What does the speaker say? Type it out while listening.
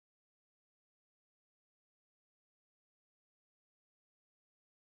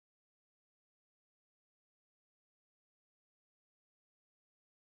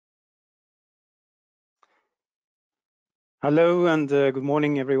Hello and good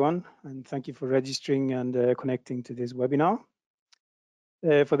morning, everyone, and thank you for registering and connecting to this webinar.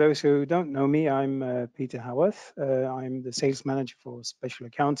 For those who don't know me, I'm Peter Howarth. I'm the sales manager for special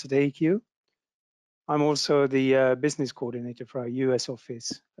accounts at AEQ. I'm also the business coordinator for our US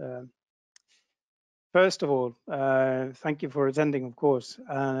office. First of all, thank you for attending, of course,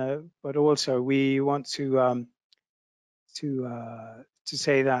 but also we want to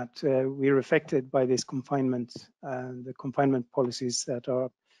say that we're affected by this confinement and the confinement policies that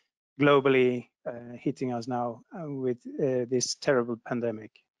are globally hitting us now with this terrible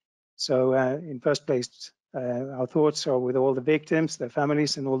pandemic. So in first place, our thoughts are with all the victims, their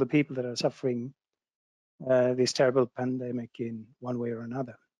families, and all the people that are suffering this terrible pandemic in one way or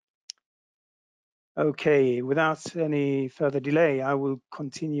another. Okay, without any further delay, I will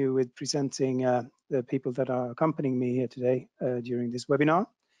continue with presenting the people that are accompanying me here today during this webinar.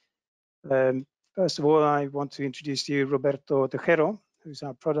 First of all, I want to introduce to you Roberto Tejero, who's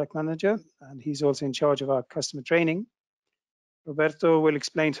our product manager, and he's also in charge of our customer training. Roberto will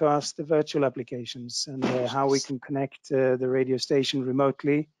explain to us the virtual applications and how we can connect the radio station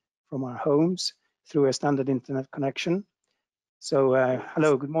remotely from our homes through a standard internet connection. So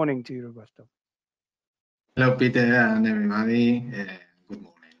hello, good morning to you, Roberto. Hello, Peter, and everybody. Good morning.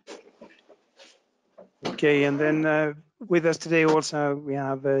 Okay, and then with us today also we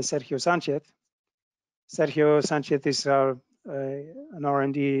have Sergio Sanchez. Sergio Sanchez is our an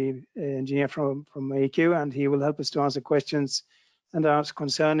R&D engineer from AEQ, and he will help us to answer questions and ask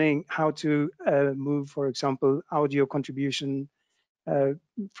concerning how to move, for example, audio contribution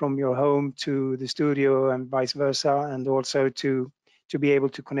from your home to the studio and vice versa, and also to be able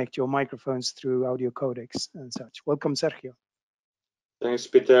to connect your microphones through audio codecs and such. Welcome, Sergio. Thanks,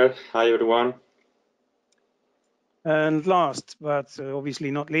 Peter. Hi, everyone. And last, but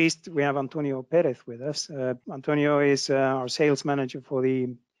obviously not least, we have Antonio Perez with us. Antonio is our sales manager for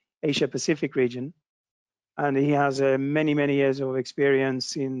the Asia Pacific region, and he has many years of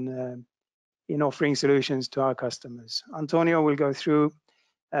experience in offering solutions to our customers. Antonio will go through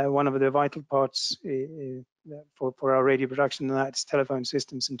one of the vital parts for our radio production, and that's telephone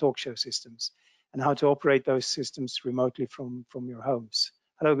systems and talk show systems, and how to operate those systems remotely from your homes.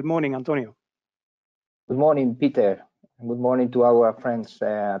 Hello, good morning, Antonio. Good morning, Peter. Good morning to our friends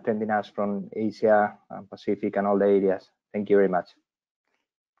attending us from Asia and Pacific and all the areas. Thank you very much.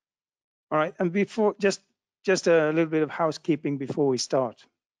 All right, and before just a little bit of housekeeping before we start.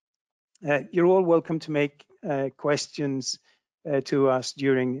 You're all welcome to make questions to us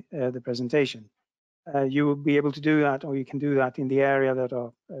during the presentation. You will be able to do that, or you can do that in the area that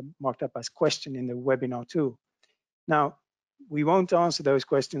are marked up as question in the webinar tool. Now, we won't answer those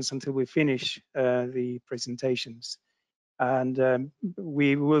questions until we finish the presentations. And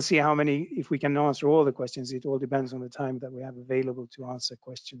we will see how many, if we can answer all the questions. It all depends on the time that we have available to answer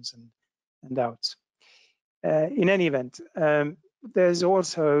questions and doubts. In any event, there's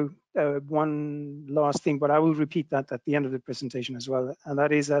also one last thing, but I will repeat that at the end of the presentation as well. And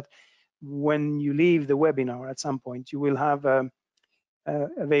that is that when you leave the webinar at some point, you will have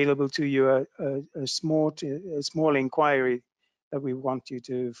available to you a small inquiry that we want you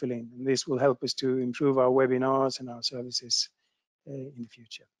to fill in. And this will help us to improve our webinars and our services in the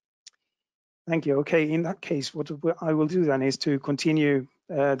future. Thank you. Okay, in that case, what I will do then is to continue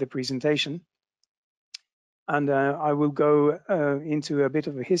the presentation. And I will go into a bit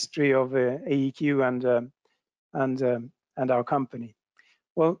of a history of AEQ and our company.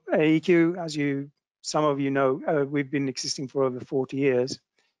 Well, AEQ, as some of you know, we've been existing for over 40 years.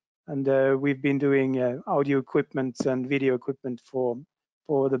 And we've been doing audio equipment and video equipment for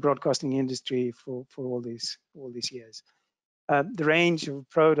the broadcasting industry for all these years. The range of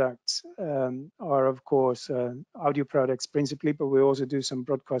products are, of course, audio products principally, but we also do some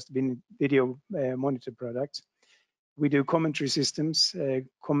broadcast video monitor products. We do commentary systems,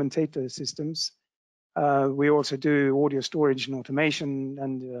 commentator systems. We also do audio storage and automation,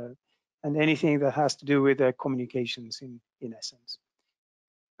 and anything that has to do with communications in essence.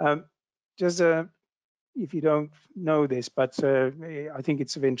 If you don't know this, but I think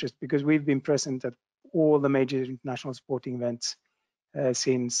it's of interest because we've been present at all the major international sporting events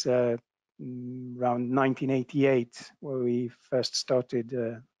since around 1988, where we first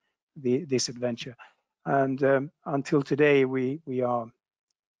started this adventure. And until today, we are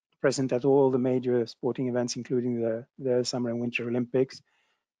present at all the major sporting events, including the Summer and Winter Olympics,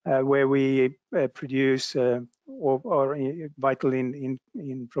 where we produce or are vital in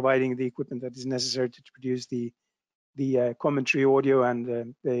providing the equipment that is necessary to produce the commentary audio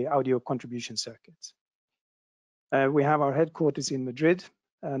and the audio contribution circuits. We have our headquarters in Madrid,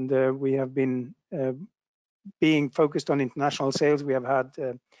 and we have been being focused on international sales, we have had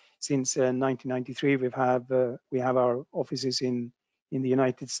since 1993. We have our offices in the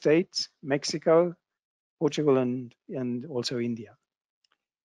United States, Mexico, Portugal, and also India.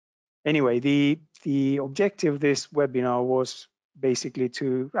 Anyway, the objective of this webinar was basically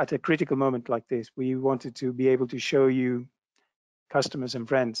to, at a critical moment like this, we wanted to be able to show you, customers and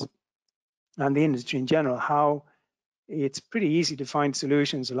friends, and the industry in general, how it's pretty easy to find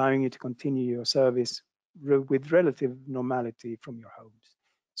solutions allowing you to continue your service with relative normality from your homes.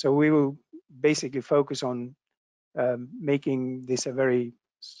 So we will basically focus on making this a very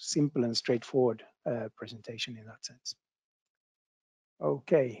simple and straightforward presentation in that sense.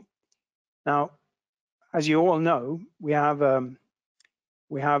 Okay. Now, as you all know, we have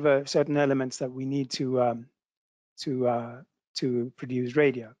certain elements that we need to produce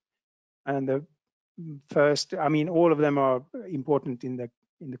radio, and the first, I mean, all of them are important in the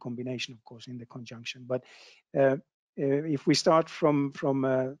combination, of course, in the conjunction. But if we start from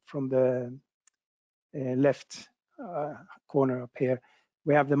the left corner up here,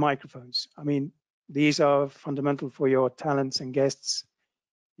 we have the microphones. I mean, these are fundamental for your talents and guests,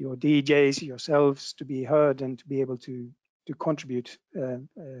 your DJs, yourselves, to be heard and to be able to contribute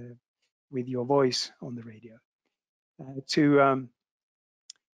with your voice on the radio.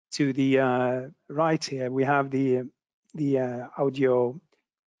 To the right here, we have the audio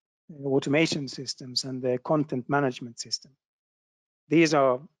automation systems and the content management system. These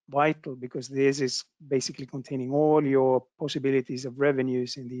are vital because this is basically containing all your possibilities of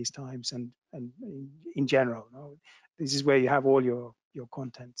revenues in these times and in general. No? This is where you have all your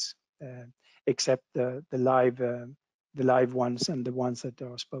contents, except the live ones and the ones that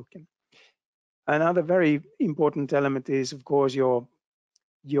are spoken. Another very important element is, of course, your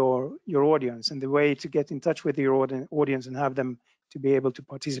audience, and the way to get in touch with your audience and have them to be able to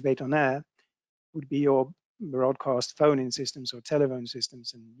participate on air would be your broadcast phone-in systems or telephone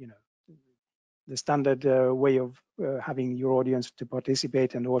systems, and the standard way of having your audience to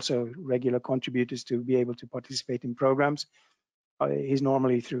participate and also regular contributors to be able to participate in programs is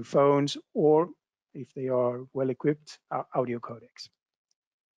normally through phones, or if they are well equipped, audio codecs.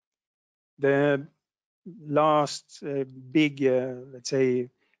 The last big, let's say,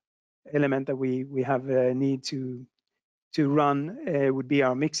 element that we have need to run would be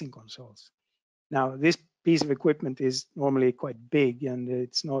our mixing consoles. Now, this piece of equipment is normally quite big, and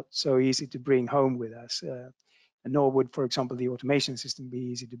it's not so easy to bring home with us. And nor would, for example, the automation system be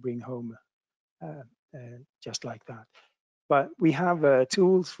easy to bring home just like that. But we have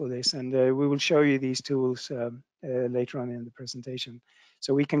tools for this, and we will show you these tools later on in the presentation.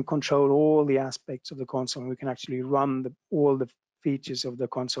 So we can control all the aspects of the console, and we can actually run all the features of the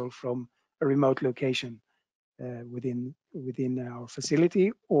console from a remote location within our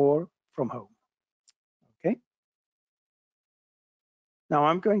facility or from home. Okay. Now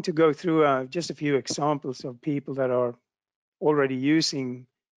I'm going to go through just a few examples of people that are already using,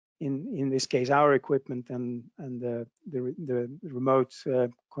 in this case, our equipment and the remote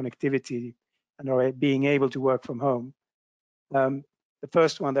connectivity, and are being able to work from home. The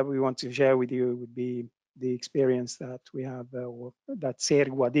first one that we want to share with you would be the experience that we have, or that SER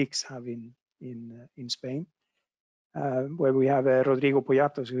Guadix have in Spain, where we have Rodrigo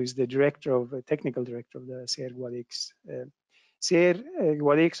Poyatos, who is the technical director of the SER Guadix. SER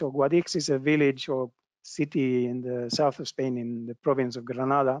Guadix, or Guadix, is a village or city in the south of Spain, in the province of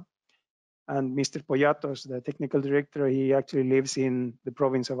Granada. And Mr. Poyatos, the technical director, he actually lives in the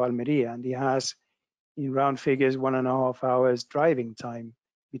province of Almeria, and he has, in round figures, 1.5 hours driving time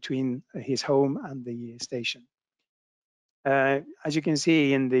between his home and the station. As you can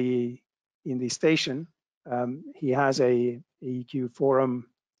see in the station, he has a AEQ Forum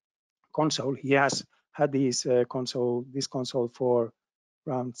console. He has had this console for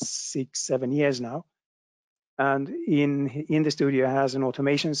around 6-7 years now. And in the studio, he has an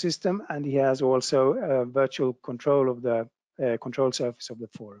automation system, and he has also a virtual control of the control surface of the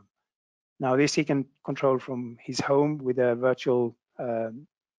forum. Now, this he can control from his home with a virtual,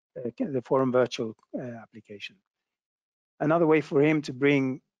 the forum virtual application. Another way for him to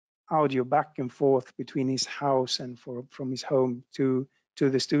bring audio back and forth between his house and from his home to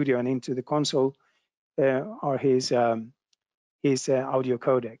the studio and into the console are his audio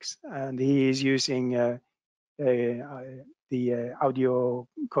codecs, and he is using the audio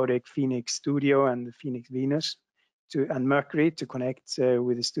codec Phoenix Studio and the Phoenix Venus and Mercury to connect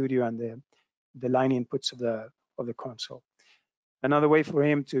with the studio and the line inputs of the console. Another way for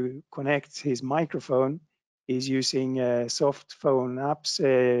him to connect his microphone is using soft phone apps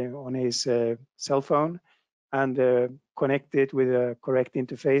on his cell phone, and connect it with a correct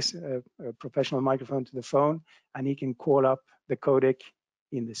interface, a professional microphone to the phone, and he can call up the codec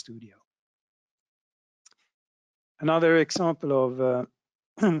in the studio. Another example of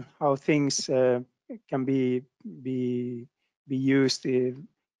how things can be used.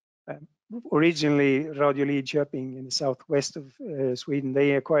 Originally, Radio Lidköping in the southwest of Sweden,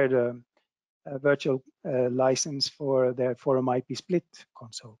 they acquired a virtual license for their forum IP split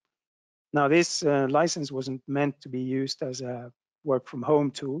console. Now, this license wasn't meant to be used as a work from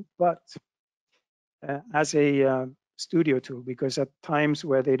home tool, but as a studio tool, because at times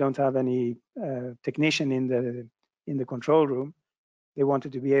where they don't have any technician in the control room, they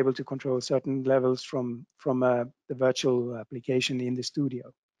wanted to be able to control certain levels from the virtual application in the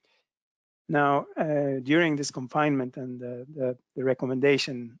studio. Now, during this confinement and the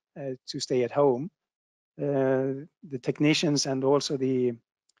recommendation to stay at home, the technicians and also the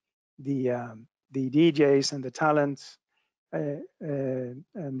DJs and the talents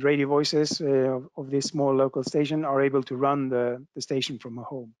and radio voices of this small local station are able to run the station from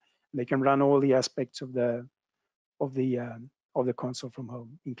home. They can run all the aspects of the console from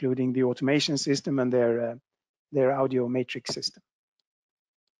home, including the automation system and their audio matrix system.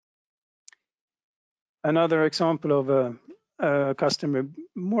 Another example of a customer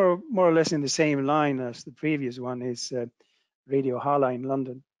more or less in the same line as the previous one is Radio Hala in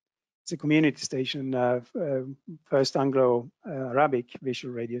London. It's a community station, first Anglo-Arabic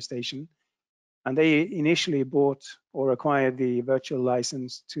visual radio station. And they initially bought or acquired the virtual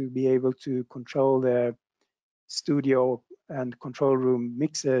license to be able to control their studio and control room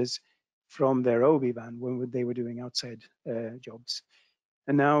mixers from their OB van when they were doing outside jobs.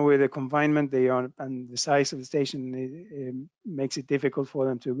 And now with the confinement, and the size of the station, it makes it difficult for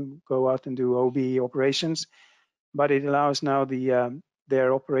them to go out and do OB operations. But it allows now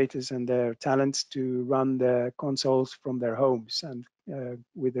their operators and their talents to run the consoles from their homes and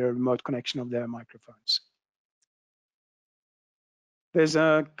with the remote connection of their microphones. There's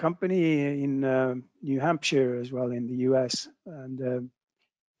a company in New Hampshire as well in the US, and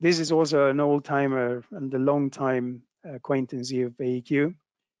this is also an old timer and a long time acquaintance of AEQ,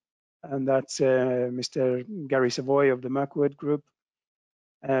 and that's Mr. Gary Savoy of the Mirkwood Group.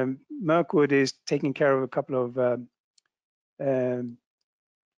 Mirkwood is taking care of a couple of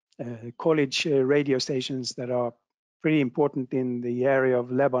college radio stations that are pretty important in the area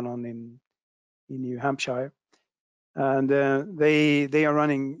of Lebanon in New Hampshire, and they are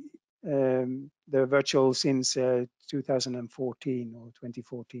running the virtual since 2014 or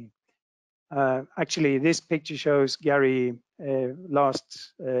 2014. Actually, this picture shows Gary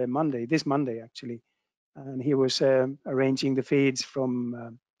this Monday actually, and he was arranging the feeds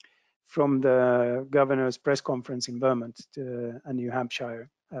from the governor's press conference in Vermont and New Hampshire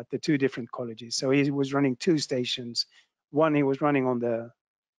at the two different colleges. So he was running two stations. One he was running on the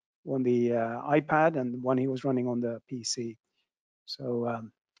iPad, and one he was running on the PC. So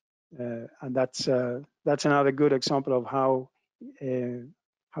and that's another good example of how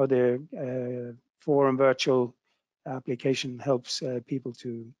the forum virtual application helps people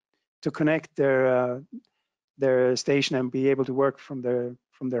to connect their station and be able to work from their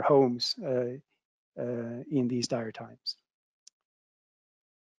homes in these dire times.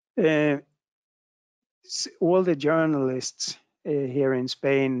 All the journalists here in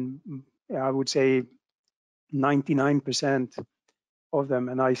Spain, I would say 99% of them,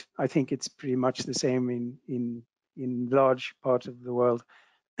 and I think it's pretty much the same in large parts of the world,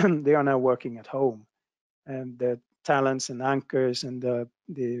 they are now working at home. And the talents and anchors and the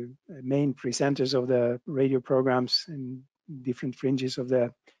main presenters of the radio programs in different fringes of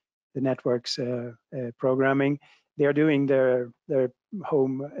the network's programming, they are doing their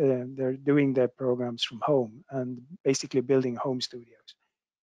home, they're doing their programs from home and basically building home studios.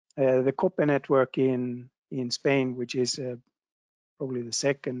 The COPE network in Spain, which is probably the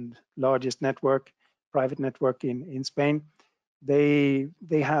second largest network, private network in Spain, they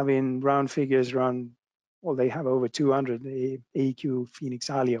have in round figures they have over 200 AEQ Phoenix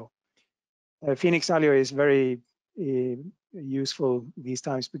Alio. Phoenix Alio is very useful these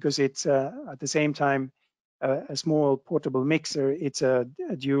times because it's at the same time a small portable mixer. It's a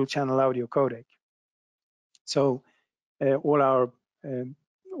dual channel audio codec. So all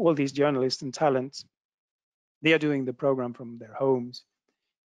these journalists and talents, they are doing the program from their homes,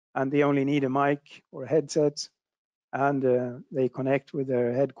 and they only need a mic or a headset, and they connect with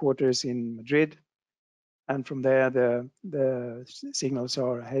their headquarters in Madrid. And from there, the signals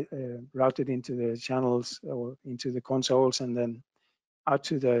are routed into the channels or into the consoles and then out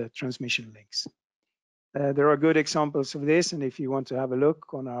to the transmission links. There are good examples of this, and if you want to have a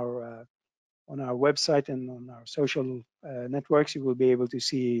look on our our website and on our social networks, you will be able to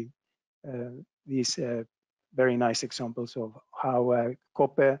see these very nice examples of how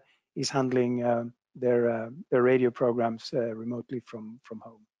COPE is handling their radio programs remotely from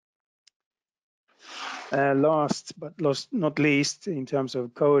home. Last but not least, in terms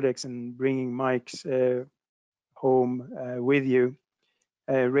of codecs and bringing mics home with you,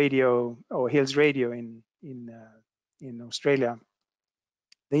 radio or Hills Radio in Australia,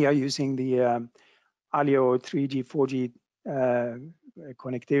 they are using the ALIO 3G 4G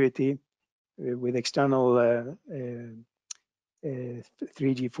connectivity with external 3G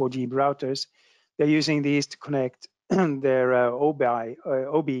 4G routers. They're using these to connect their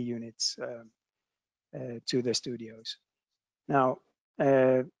OB units to the studios. Now,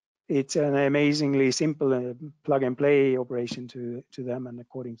 it's an amazingly simple plug and play operation to them and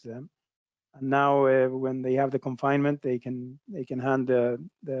according to them. And now, when they have the confinement, they can hand the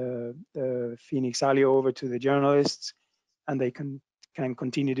Phoenix ALIO over to the journalists, and they can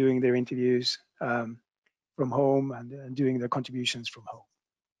continue doing their interviews from home and doing their contributions from home.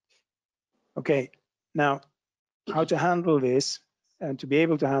 Okay, now how to handle this, and to be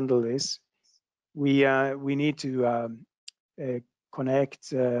able to handle this, we need to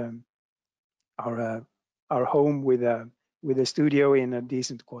connect our home with a studio in a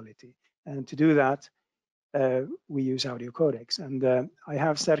decent quality, and to do that we use audio codecs. And I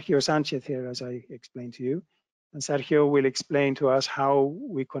have Sergio Sanchez here, as I explained to you, and Sergio will explain to us how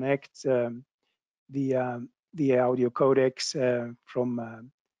we connect the audio codecs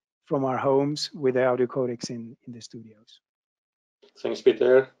from our homes with the audio codecs in the studios. Thanks,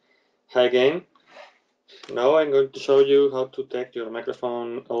 Peter. Hi again. Now I'm going to show you how to take your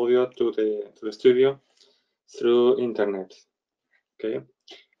microphone audio to the studio through internet. Okay,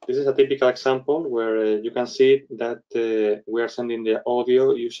 this is a typical example where you can see that we are sending the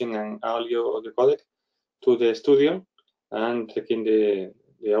audio using an audio codec to the studio and taking the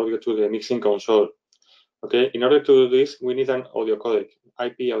audio to the mixing console. Okay, in order to do this, we need an audio codec,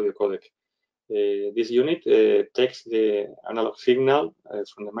 IP audio codec. This unit takes the analog signal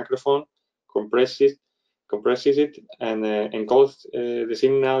from the microphone, compresses it, and encodes the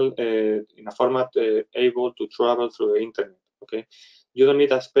signal in a format able to travel through the internet. Okay, you don't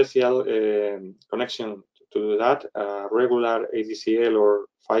need a special connection to do that. A regular ADSL or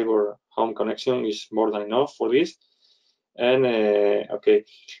fiber home connection is more than enough for this. And okay,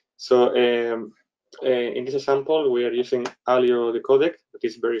 so in this example, we are using ALIO decodec that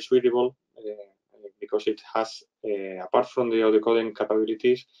is very suitable because it has, apart from the audio decoding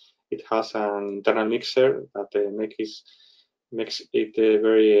capabilities, it has an internal mixer that makes it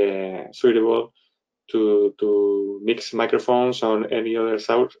very suitable to mix microphones on any other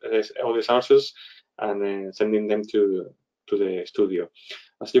audio sources and sending them to the studio.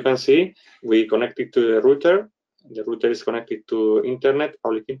 As you can see, we connected to the router. The router is connected to internet,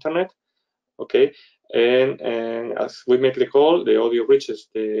 public internet. Okay, and as we make the call, the audio reaches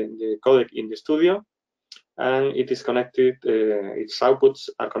the codec in the studio, and it is connected. Its outputs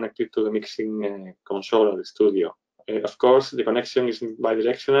are connected to the mixing console of the studio. Of course, the connection is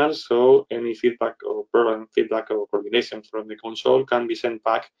bidirectional, so any feedback or program feedback or coordination from the console can be sent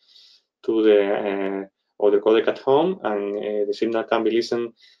back to the audio codec at home, and the signal can be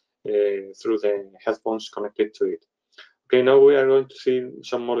listened through the headphones connected to it. Okay, now we are going to see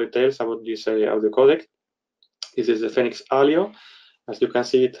some more details about this audio codec. This is the Phoenix ALIO. As you can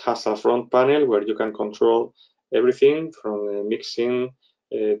see, it has a front panel where you can control everything from mixing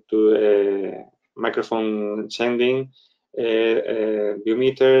to microphone sending, view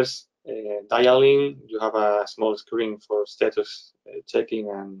meters, dialing. You have a small screen for status checking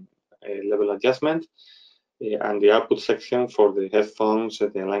and level adjustment, and the output section for the headphones,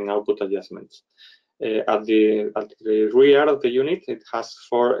 the line output adjustments. At the rear of the unit, it has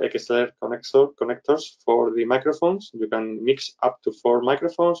 4 XLR connectors for the microphones. You can mix up to 4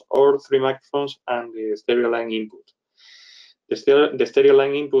 microphones or 3 microphones and the stereo line input. The stereo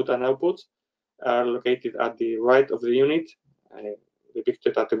line input and output are located at the right of the unit,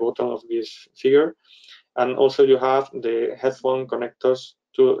 depicted at the bottom of this figure. And also you have the headphone connectors,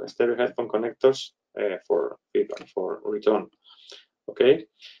 2 stereo headphone connectors for feedback, for return. Okay.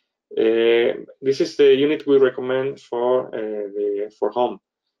 This is the unit we recommend for home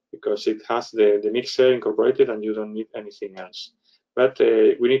because it has the mixer incorporated and you don't need anything else. But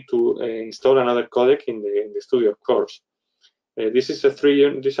we need to install another codec in the studio, of course. These are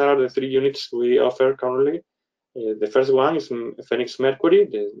the 3 units we offer currently. The first one is Phoenix Mercury,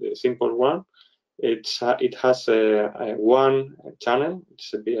 the simple one. It has one channel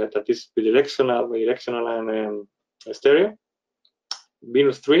that is bidirectional and stereo.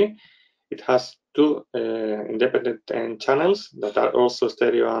 Venus 3 It has two independent channels that are also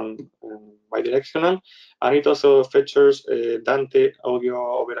stereo and bidirectional, and it also features Dante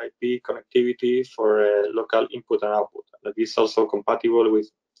audio over IP connectivity for local input and output. That is also compatible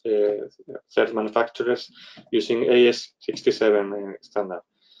with third manufacturers using AS67 standard.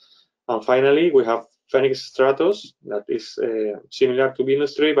 And finally, we have Phoenix Stratos that is similar to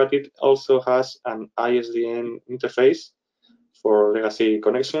Venus 3, but it also has an ISDN interface for legacy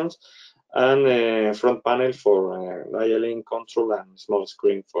connections and a front panel for dialing control and small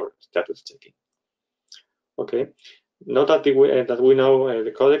screen for status checking. Okay, now that we know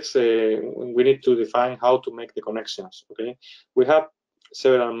the codecs, we need to define how to make the connections. Okay, we have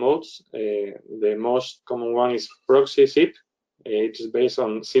several modes. The most common one is proxy SIP. It is based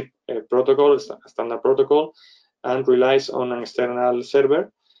on SIP protocol, standard protocol, and relies on an external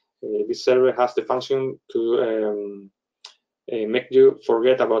server. This server has the function to make you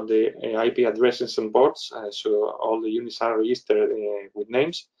forget about the IP addresses and ports, so all the units are registered with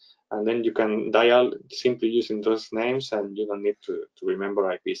names, and then you can dial simply using those names, and you don't need to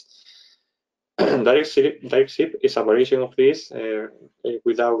remember IPs. Direct SIP is a variation of this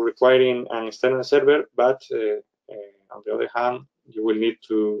without requiring an external server, but on the other hand, you will need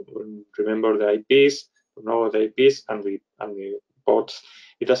to remember the IPs, know the IPs and the ports.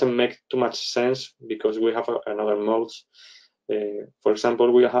 It doesn't make too much sense because we have another modes. For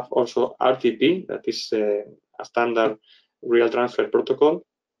example, we have also RTP, that is a standard real transfer protocol,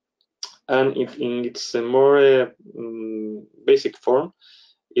 and in its more basic form,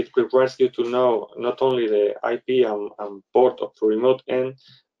 it requires you to know not only the IP and port of the remote end,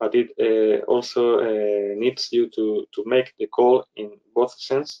 but it also needs you to make the call in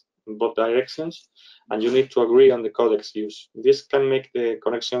both directions, and you need to agree on the codecs used. This can make the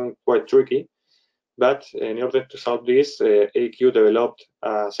connection quite tricky, but in order to solve this, AEQ developed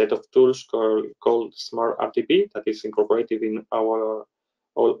a set of tools called Smart RTP that is incorporated in all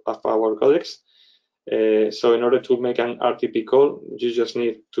of our codecs. So in order to make an RTP call, you just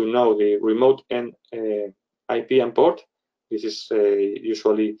need to know the remote end IP and port. This is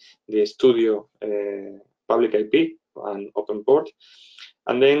usually the studio public IP and open port.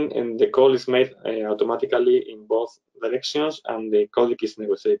 And then the call is made automatically in both directions, and the codec is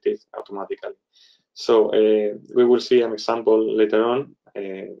negotiated automatically. So we will see an example later on,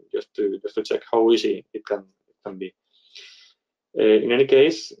 just to check how easy it can be. In any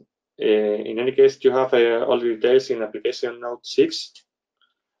case, you have all the details in application note 6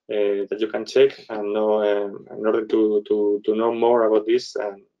 that you can check and know in order to know more about this.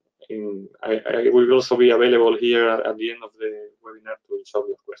 And I will also be available here at the end of the webinar to solve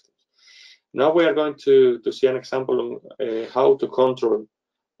your questions. Now we are going to see an example of how to control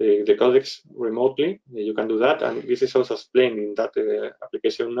the codecs remotely. You can do that, and this is also explained in that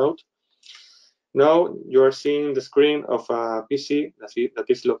application note. Now you are seeing the screen of a PC that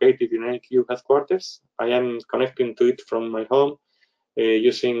is located in AEQ headquarters. I am connecting to it from my home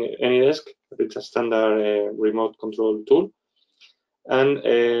using AnyDesk. It's a standard remote control tool. And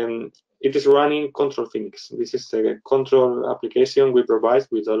it is running Control Phoenix. This is a control application we provide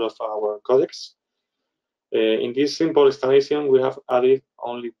with all of our codecs. In this simple installation, we have added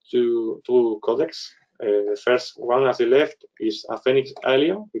only two codecs. The first one at the left is a Phoenix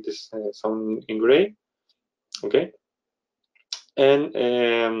Alio. It is shown in gray. Okay. And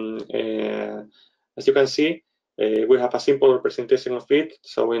as you can see, we have a simple representation of it,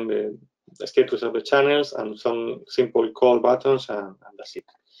 showing the status of the channels and some simple call buttons, and that's it.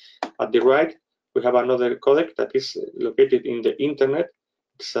 At the right, we have another codec that is located in the internet.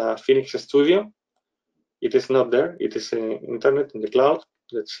 It's a Phoenix Studio. It is not there. It is internet in the cloud,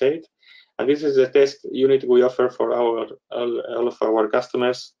 let's say it. And this is the test unit we offer for all of our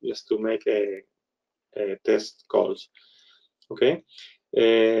customers, just to make a test calls. Okay.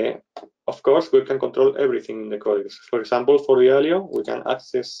 Of course, we can control everything in the codecs. For example, for the Alio, we can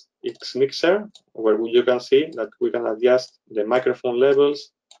access its mixer, where you can see that we can adjust the microphone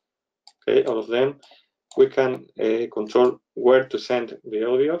levels. Okay, all of them. We can control where to send the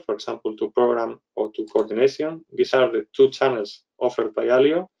audio, for example, to program or to coordination. These are the two channels offered by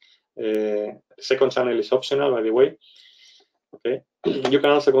Alio. The second channel is optional, by the way. Okay. You can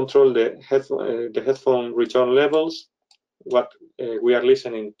also control the headphone return levels, what we are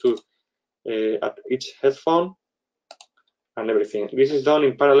listening to at each headphone, and everything. This is done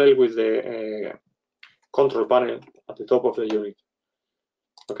in parallel with the control panel at the top of the unit.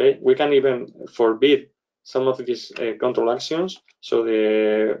 Okay. We can even forbid some of these control actions, so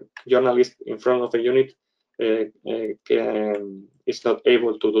the journalist in front of the unit is not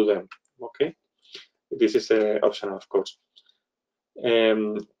able to do them. Okay, this is optional, of course.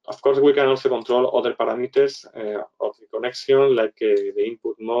 Of course, we can also control other parameters of the connection, like the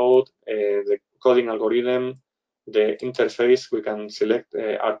input mode, the coding algorithm, the interface. We can select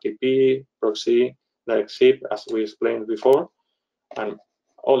RTP, proxy, direct SIP, as we explained before, and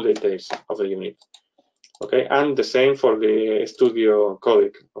all the details of the unit. Okay, and the same for the studio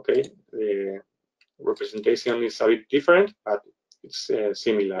codec. Okay, the representation is a bit different, but it's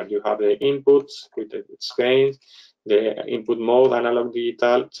similar. You have the inputs with its gains, the input mode, analog,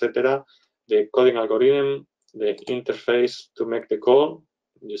 digital, etc. The coding algorithm, the interface to make the call.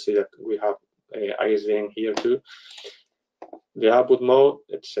 You see that we have ISDN here too. The output mode,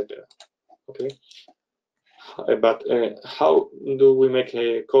 etc. Okay, but how do we make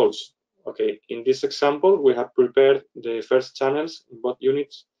calls? Okay, in this example, we have prepared the first channels in both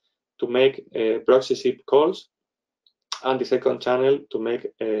units to make proxy SIP calls, and the second channel to make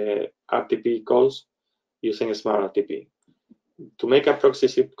RTP calls using Smart RTP. To make a proxy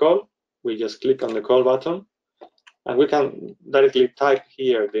SIP call, we just click on the call button, and we can directly type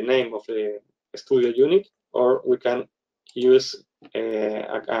here the name of the studio unit, or we can use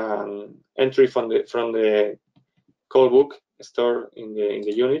an entry from the call book stored in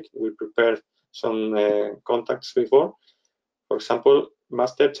the unit. We prepared some contacts before. For example,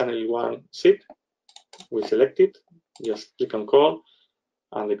 master channel 1 SIP. We select it, just click on call,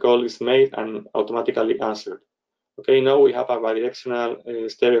 and the call is made and automatically answered. Okay, now we have a bidirectional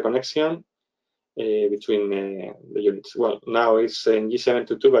stereo connection between the units. Well, now it's in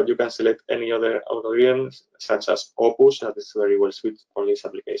G722, but you can select any other algorithms, such as Opus, that is very well suited for this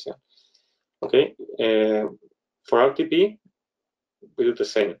application. Okay, for RTP, we do the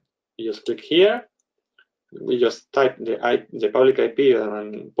same. You just click here, we just type the public IP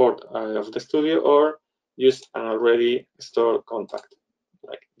and port of the studio, or use an already stored contact,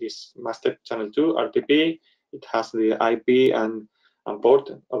 like this master channel 2 RTP. It has the IP and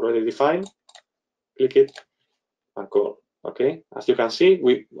port already defined. Click it and call. Okay, as you can see,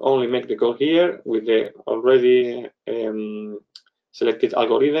 we only make the call here with the already selected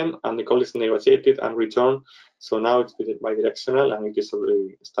algorithm, and the call is negotiated and returned. So now it's bidirectional and it is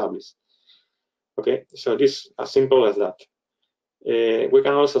already established. Okay, so this is as simple as that. We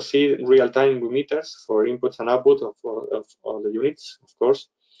can also see real-time meters for inputs and output of all the units, of course.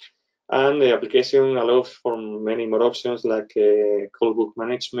 And the application allows for many more options, like call book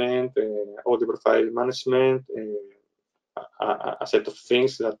management, audio profile management, a set of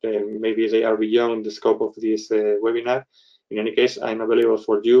things that maybe they are beyond the scope of this webinar. In any case, I'm available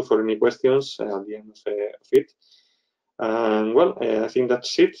for you for any questions at the end of it. And well, I think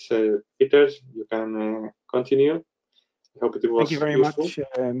that's it. Peter, you can continue. I hope it was Thank you very useful. much,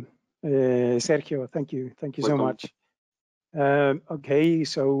 Sergio. Thank you so much. Okay,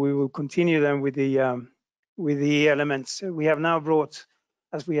 so we will continue then with the elements. We have now brought,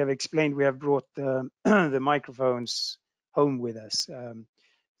 as we have explained, we have brought the microphones home with us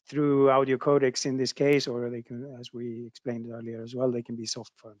through audio codecs in this case, or they can, as we explained earlier as well, they can be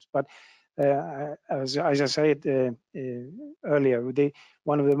soft phones. But as I said earlier,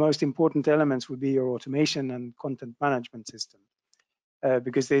 one of the most important elements would be your automation and content management system,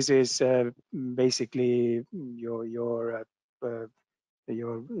 because this is basically your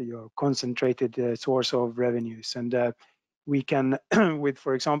concentrated source of revenues. And we can, with,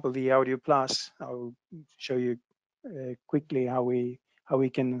 for example, the Audio Plus, I'll show you quickly how we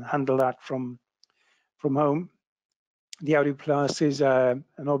can handle that from home. The Audio Plus is an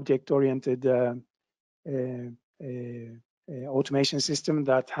object-oriented automation system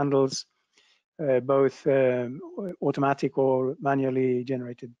that handles both automatic or manually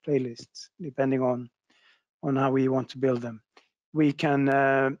generated playlists, depending on how we want to build them. We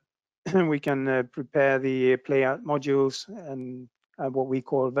can we can prepare the playout modules and what we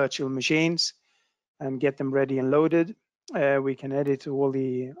call virtual machines, and get them ready and loaded. We can edit all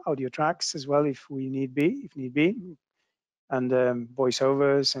the audio tracks as well if need be, and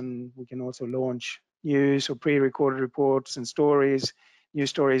voiceovers, and we can also launch news or pre-recorded reports and stories, news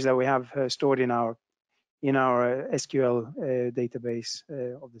stories that we have stored in our SQL database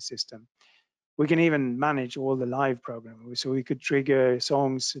of the system. We can even manage all the live programming, so we could trigger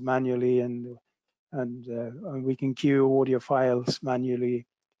songs manually, and we can queue audio files manually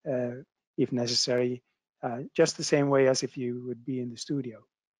if necessary, just the same way as if you would be in the studio.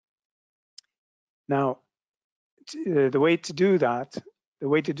 Now, the way to do that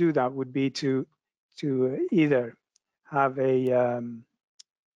would be to either have an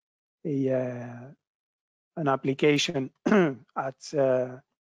application at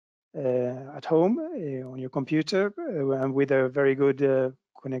home on your computer and with a very good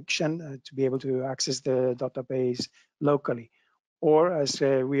connection to be able to access the database locally, or as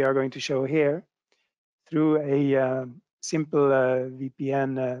we are going to show here, through a simple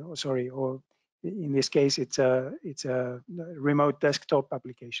VPN, or in this case, it's a remote desktop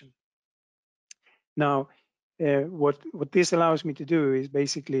application. Now, what this allows me to do is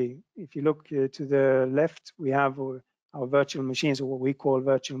basically, if you look to the left, we have our virtual machines, or what we call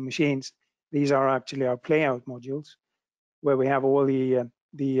virtual machines. These are actually our playout modules, where we have all the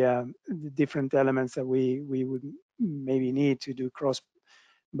different elements that we would maybe need to do crossfades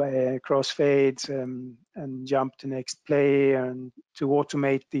and jump to next play and to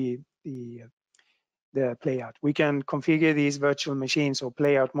automate the playout. We can configure these virtual machines or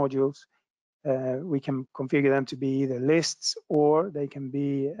playout modules. We can configure them to be either lists, or they can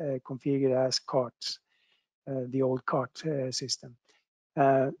be configured as carts, the old cart system.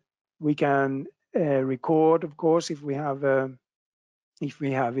 We can record, of course, if we have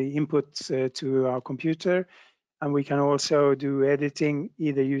inputs to our computer, and we can also do editing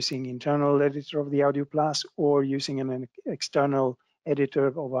either using internal editor of the Audio Plus or using an external editor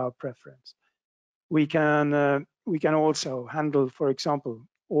of our preference. We can also handle, for example,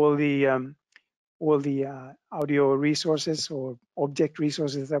 all the audio resources or object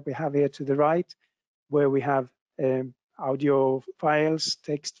resources that we have here to the right, where we have audio files,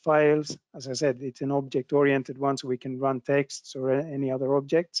 text files. As I said, it's an object-oriented one, so we can run texts or any other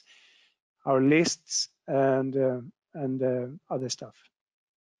objects, our lists, and other stuff.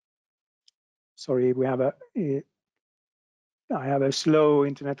 Sorry, I have a slow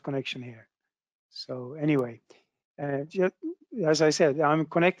internet connection here. So anyway, just, as I said, I'm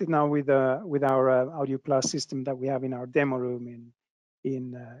connected now with our Audio Plus system that we have in our demo room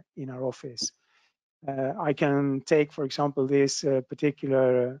in our office. I can take, for example, this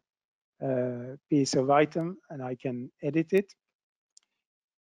particular piece of item, and I can edit it.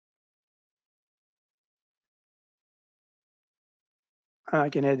 And I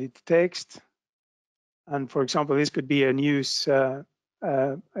can edit the text. And for example, this could be a news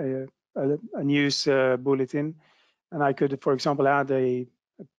bulletin, and I could, for example, add a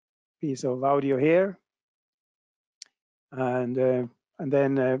piece of audio here, and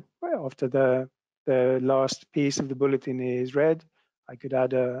then after the last piece of the bulletin is read, I could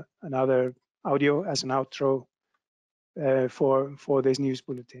add another audio as an outro for this news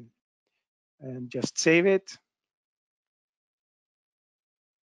bulletin, and just save it,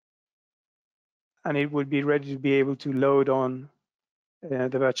 and it would be ready to be able to load on the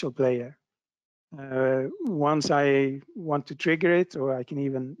virtual player. Once I want to trigger it, or I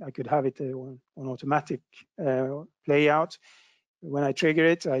could have it on automatic play out. When I trigger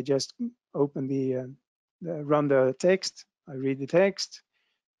it, I just open run the text. I read the text.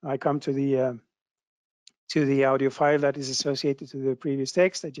 I come to the audio file that is associated to the previous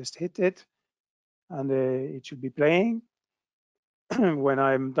text. I just hit it, and it should be playing. When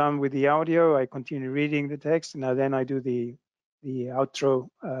I'm done with the audio, I continue reading the text, and then I do the outro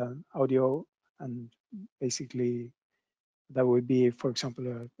audio, and basically that would be, for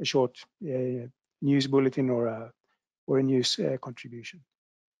example, a short news bulletin or a news contribution.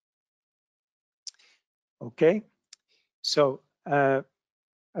 Okay, so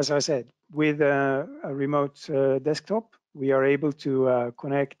as I said, with a remote desktop, we are able to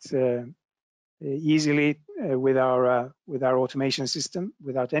connect easily with our automation system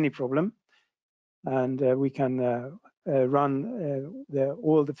without any problem, and we can run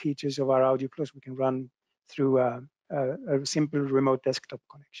all the features of our Audio Plus. We can run through a simple remote desktop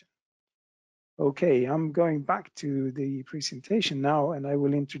connection. Okay, I'm going back to the presentation now, and I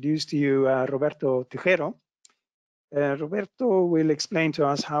will introduce to you Roberto Tejero. Roberto will explain to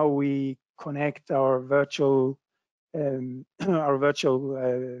us how we connect our virtual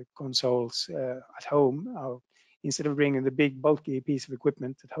consoles at home. Instead of bringing the big bulky piece of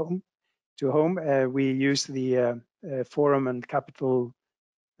equipment at home, we use the Forum and Capital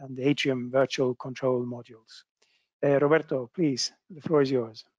and the Atrium virtual control modules. Roberto, please, the floor is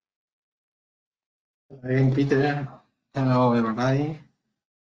yours. Again, Peter. Hello, everybody.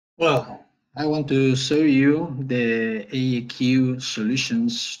 Well, I want to show you the AEQ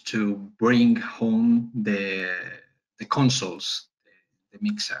solutions to bring home the consoles, the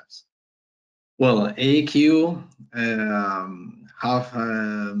mixers. Well, AEQ have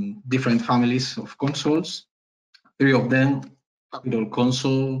different families of consoles. 3 of them: Capital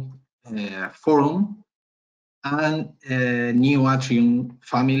Console, Forum, and New Atrium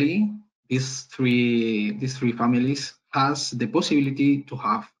family. These three families has the possibility to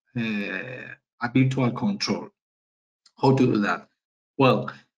have a virtual control. How to do that? Well,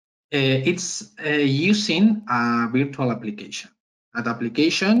 it's using a virtual application. That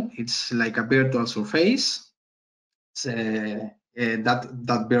application, it's like a virtual surface. It's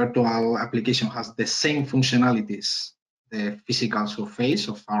that virtual application has the same functionalities, the physical surface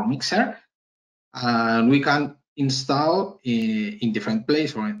of our mixer, and we can install in different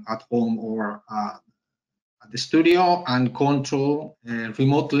places, or at home or at the studio, and control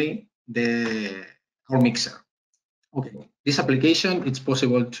remotely our mixer. Okay, this application, it's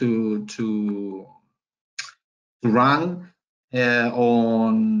possible to run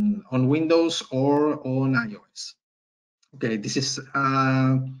on Windows or on iOS. Okay, this is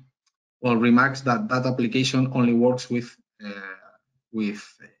well, remarks that that application only works with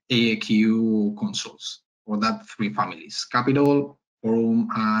AEQ consoles, or that three families: Capital, Forum,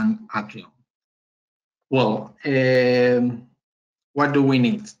 and Atrium. Well, what do we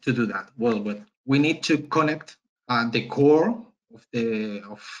need to do that? Well, we need to connect the core of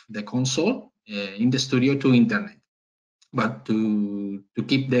the console in the studio to internet. But to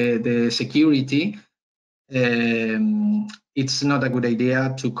keep the security, it's not a good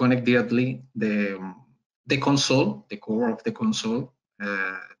idea to connect directly the console, the core of the console,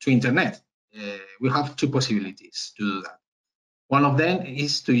 to internet. We have two possibilities to do that. One of them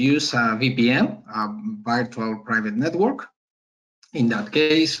is to use a VPN, a virtual private network. In that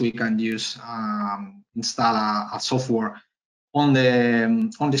case, we can use install a software on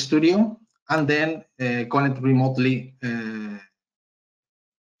the studio, and then connect remotely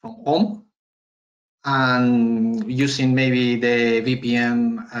from home, and using maybe the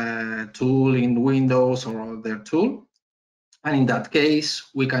VPN tool in Windows or other tool. And in that case,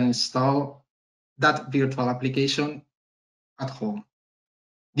 we can install that virtual application at home.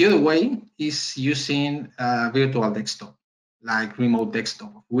 The other way is using a virtual desktop, like remote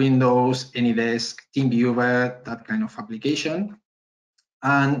desktop, Windows, AnyDesk, TeamViewer, that kind of application.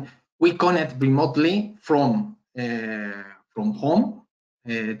 And we connect remotely from home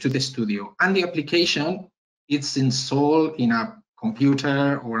to the studio. And the application, it's installed in a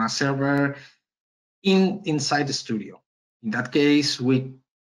computer or a server inside the studio. In that case, we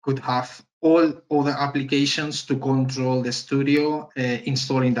could have all other applications to control the studio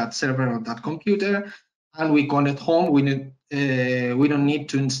installing that server or that computer, and we connect home. We don't need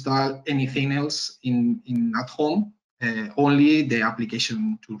to install anything else at home, only the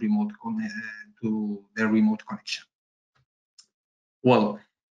application to the remote connection. Well,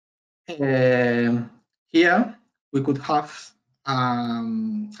 here we could have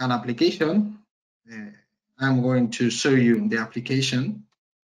an application. I'm going to show you the application.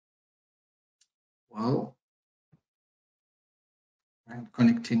 Well, I'm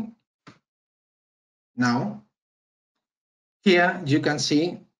connecting now. Here you can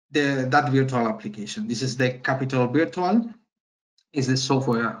see that virtual application. This is the Capital Virtual. It's the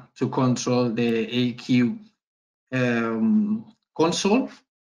software to control the AEQ console.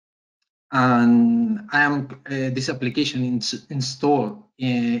 And I am this application installed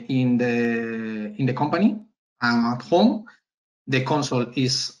in the company. I'm at home. The console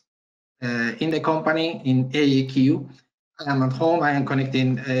is in the company in AEQ. I am at home. I am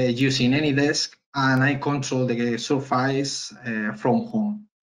connecting using AnyDesk, and I control the surface from home.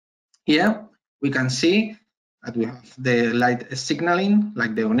 Here we can see that we have the light signaling,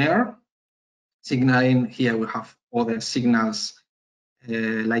 like the on-air signaling. Here we have other signals,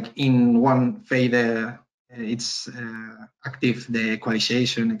 like in one fader, it's active the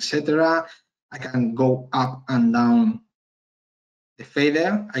equalization, etc. I can go up and down the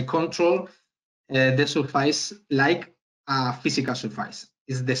fader. I control the surface like a physical surface.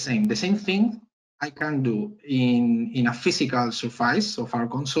 It's the same thing I can do in a physical surface of our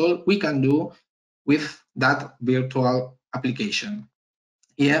console, we can do with that virtual application.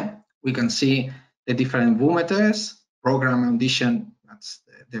 Here we can see the different boom-meters, program audition, that's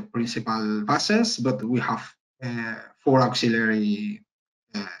the principal buses, but we have 4 auxiliary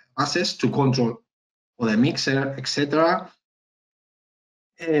buses to control the mixer, etc.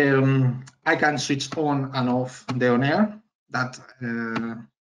 I can switch on and off the on-air. That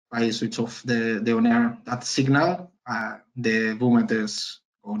I switch off the on-air, that signal, the boom-meters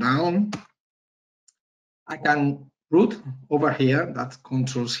go down. I can route over here, that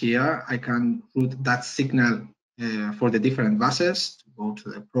controls here. I can route that signal for the different buses to go to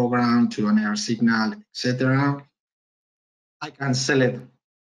the program, to an air signal, etc. I can select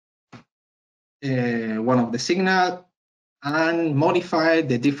one of the signal and modify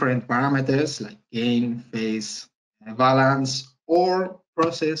the different parameters like gain, phase, balance, or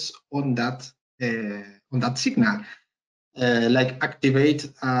process on that signal. Like activate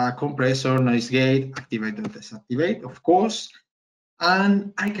compressor, noise gate, activate or disactivate, of course.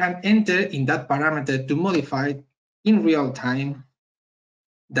 And I can enter in that parameter to modify in real time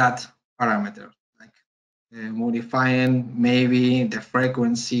that parameter. Like modifying maybe the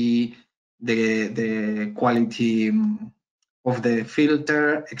frequency, the quality of the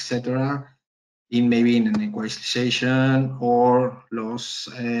filter, etc. Maybe in an equalization or low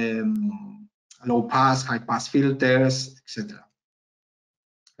pass, high pass filters, etc.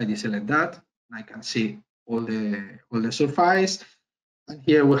 I deselect that. I can see all the surface, and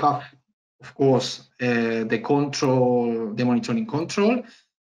here we have, of course, the monitoring control.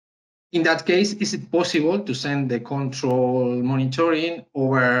 In that case, is it possible to send the control monitoring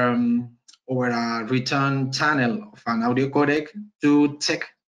over a return channel of an audio codec to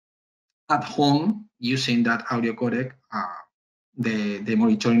check at home using that audio codec the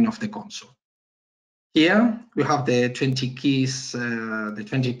monitoring of the console? Here we have the 20 keys, the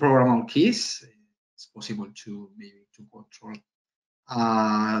 20 programmable keys. It's possible to control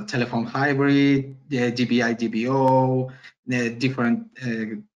telephone hybrid, the GBI, GBO, the different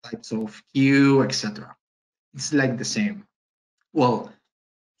types of queue, etc. It's like the same. Well,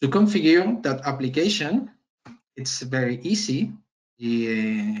 to configure that application, it's very easy.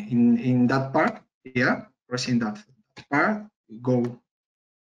 In that part here, pressing that part, you go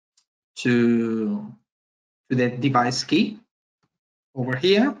to the device key over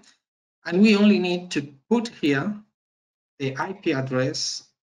here, and we only need to put here the IP address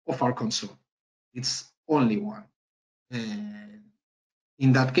of our console. It's only one.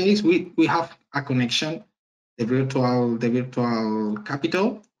 In that case, we have a connection, the virtual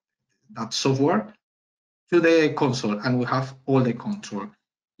capital, that software, to the console, and we have all the control.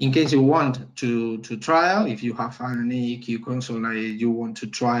 In case you want to trial, if you have an AEQ console and you want to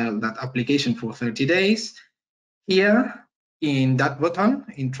trial that application for 30 days, here in that button,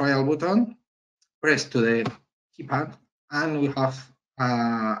 in trial button, press to the keypad, and we have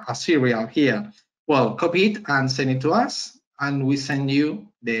a serial here. Well, copy it and send it to us, and we send you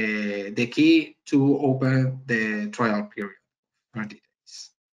the key to open the trial period, 30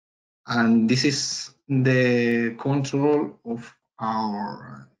 days. And this is the control of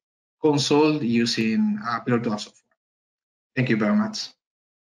our console using virtual software. Thank you very much.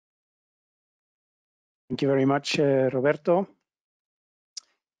 Thank you very much, Roberto.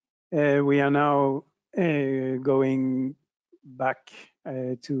 We are now going back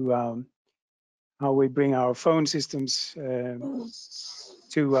to how we bring our phone systems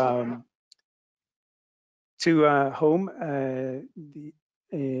to home.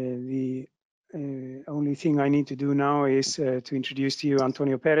 The only thing I need to do now is to introduce to you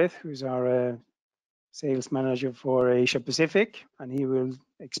Antonio Perez, who's our sales manager for Asia Pacific, and he will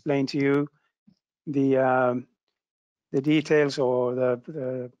explain to you the details, or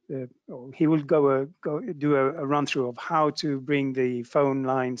he will go do a run through of how to bring the phone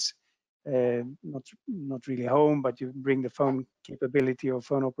lines, not really home, but you bring the phone capability or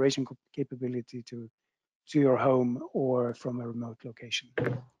phone operation capability to your home or from a remote location.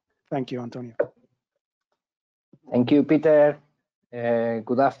 Thank you, Antonio. Thank you, Peter.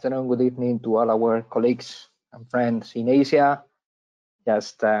 Good afternoon, good evening to all our colleagues and friends in Asia.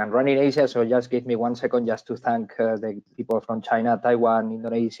 Just running Asia, so just give me 1 second just to thank the people from China, Taiwan,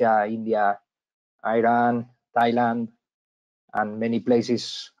 Indonesia, India, Iran, Thailand, and many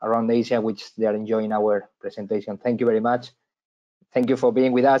places around Asia which they are enjoying our presentation. Thank you very much. Thank you for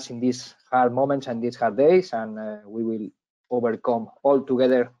being with us in these hard moments and these hard days, and we will overcome, all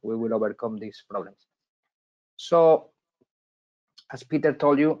together, we will overcome these problems. So, as Peter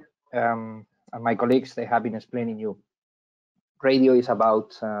told you, and my colleagues, they have been explaining you, radio is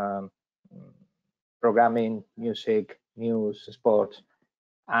about programming, music, news, sports,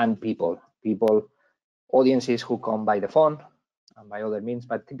 and people, audiences who come by the phone and by other means,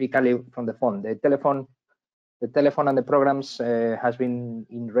 but typically from the phone. The telephone and the programs has been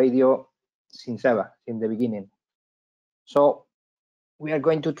in radio since ever, since the beginning. So we are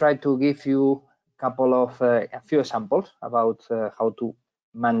going to try to give you a few examples about how to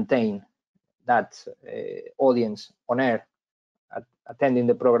maintain that audience on air, attending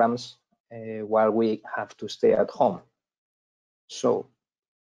the programs while we have to stay at home. So,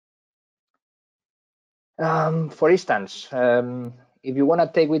 for instance, if you want to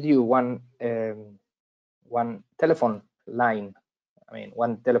take with you one telephone line, I mean,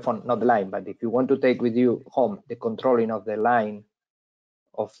 one telephone, not the line, but if you want to take with you home the controlling of the line,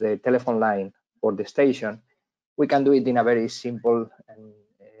 of the telephone line or the station, we can do it in a very simple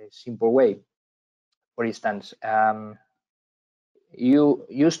way. For instance, you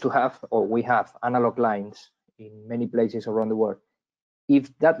used to have, or we have, analog lines in many places around the world.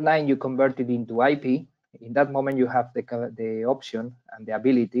 If that line you convert it into IP, in that moment you have the option and the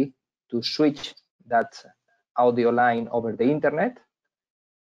ability to switch that audio line over the internet,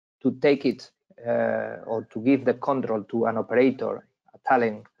 to take it or to give the control to an operator, a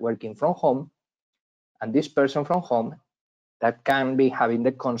talent working from home, and this person from home that can be having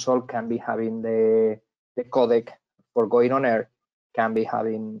the console, can be having the codec for going on air, can be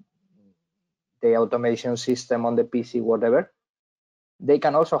having the automation system on the PC, whatever. They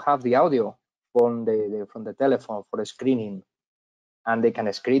can also have the audio from the telephone for screening, and they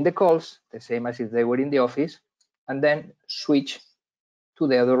can screen the calls the same as if they were in the office, and then switch to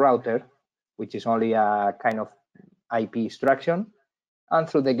the other router, which is only a kind of IP instruction, and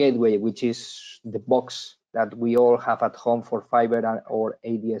through the gateway, which is the box that we all have at home for fiber or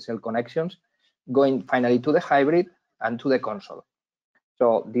ADSL connections, going finally to the hybrid and to the console.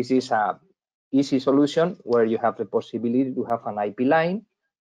 So this is a easy solution where you have the possibility to have an IP line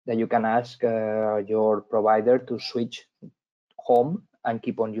that you can ask your provider to switch home and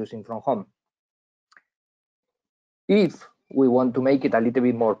keep on using from home. If we want to make it a little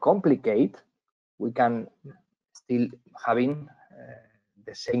bit more complicated, we can still having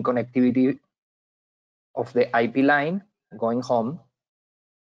the same connectivity of the IP line going home,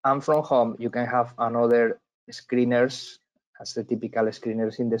 and from home you can have another screeners as the typical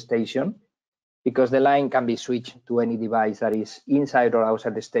screeners in the station, because the line can be switched to any device that is inside or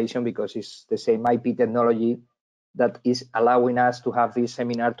outside the station, because it's the same IP technology that is allowing us to have this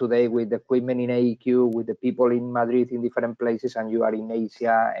seminar today with the equipment in AEQ, with the people in Madrid in different places, and you are in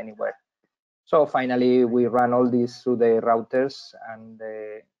Asia, anywhere. So finally, we run all this through the routers and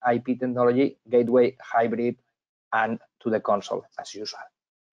the IP technology, gateway, hybrid, and to the console as usual.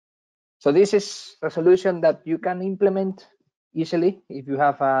 So this is a solution that you can implement easily if you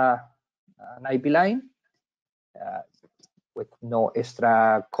have an IP line with no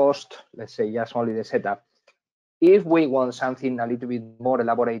extra cost, let's say just only the setup. If we want something a little bit more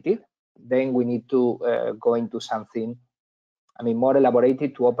elaborated, then we need to go into something, more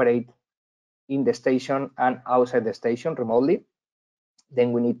elaborated to operate in the station and outside the station remotely.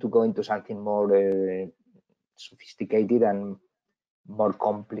 Then we need to go into something more sophisticated and more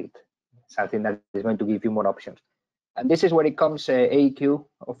complete, something that is going to give you more options. And this is where it comes AEQ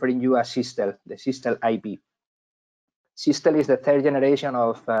offering you a Sistel, the Sistel IP. Sistel is the third generation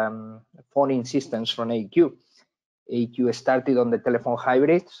of phoning systems from AEQ. AEQ started on the telephone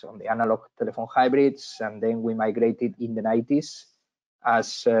hybrids, on the analog telephone hybrids, and then we migrated in the 90s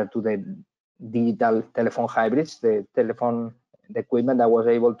as to the digital telephone hybrids, the equipment that was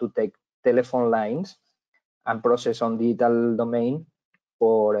able to take telephone lines and process on digital domain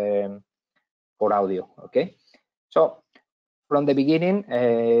for audio. Okay, so from the beginning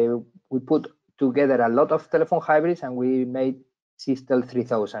we put together a lot of telephone hybrids and we made Sistel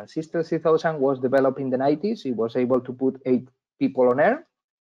 3000. Sistel 3000 was developed in the 90s. It was able to put 8 people on air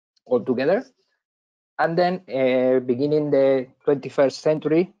all together. And then beginning the 21st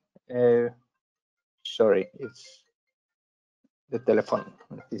century, sorry, it's the telephone.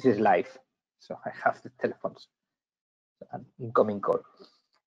 This is live, so I have the telephones. An incoming call.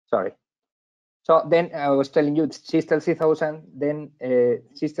 Sorry. So then I was telling you Sistel 3000, then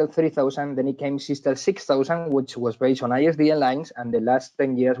Sistel 3000, then it came Sistel 6000, which was based on ISDN lines, and the last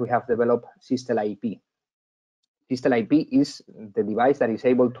 10 years we have developed Sistel IP. Sistel IP is the device that is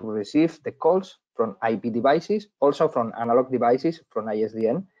able to receive the calls from IP devices, also from analog devices from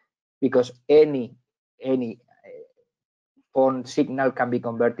ISDN, because any phone signal can be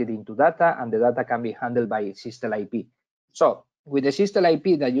converted into data, and the data can be handled by Sistel IP. So with the Sistel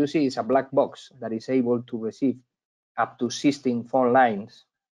IP that you see is a black box that is able to receive up to 16 phone lines,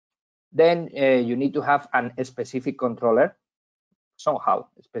 then you need to have a specific controller, somehow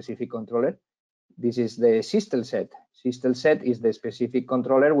a specific controller. This is the Sistel set. Sistel set is the specific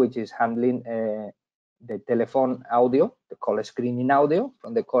controller which is handling the telephone audio, the call screening audio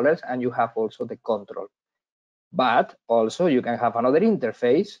from the callers, and you have also the control. But also you can have another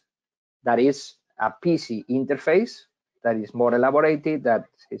interface that is a PC interface that is more elaborated, that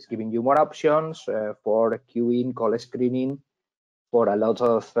is giving you more options for queuing, call screening, for a lot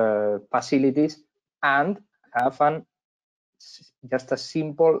of facilities, and have just a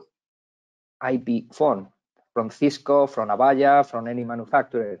simple IP phone from Cisco, from Avaya, from any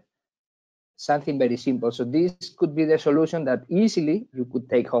manufacturer. Something very simple. So this could be the solution that easily you could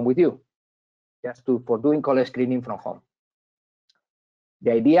take home with you, just for doing call screening from home.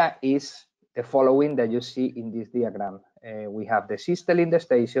 The idea is the following that you see in this diagram. We have the Sistel in the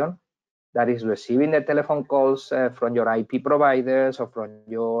station that is receiving the telephone calls from your IP providers or from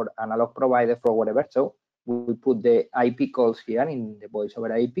your analog provider for whatever. So we put the IP calls here in the voice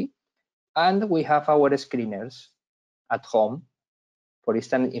over IP, and we have our screeners at home. For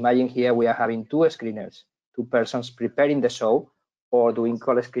instance, imagine here we are having 2 screeners, 2 persons preparing the show. or doing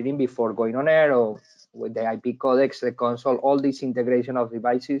call screening before going on air, or with the IP codecs, the console, all this integration of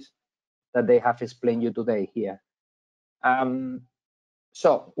devices that they have explained you today here.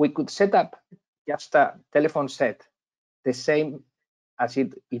 So we could set up just a telephone set, the same as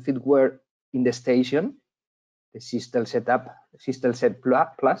if it were in the station, the Systel setup, Systel set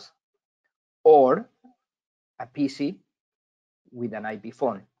plus, or a PC with an IP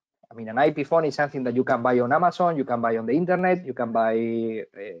phone. I mean, an IP phone is something that you can buy on Amazon, you can buy on the internet, you can buy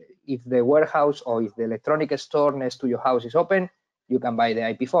if the warehouse or if the electronic store next to your house is open, you can buy the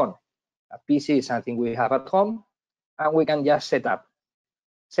IP phone. A PC is something we have at home, and we can just set up,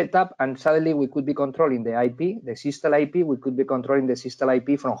 and suddenly we could be controlling the IP, the Systel IP, we could be controlling the Systel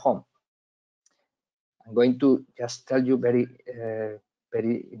IP from home. I'm going to just tell you to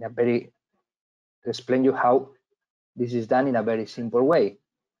explain you how this is done in a very simple way.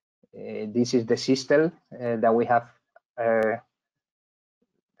 This is the Systel that we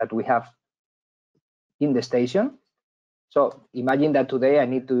have in the station. So imagine that today I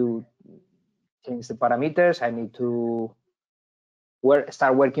need to change the parameters. I need to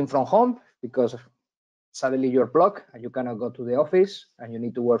start working from home because suddenly you're blocked and you cannot go to the office, and you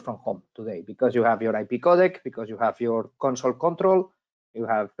need to work from home today because you have your IP codec, because you have your console control, you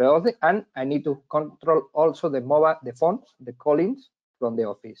have the other, and I need to control also the mobile, the phones, the call-ins from the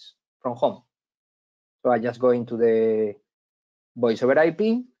office, from home. So I just go into the voice over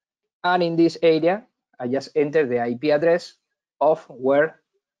IP, and in this area, I just enter the IP address of where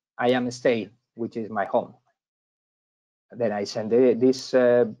I am staying, which is my home. Then I send this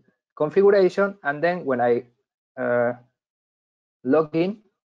configuration, and then when I log in,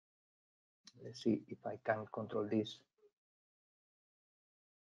 let's see if I can control this.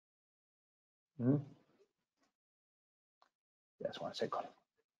 Just 1 second.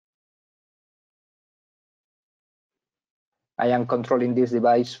 I am controlling this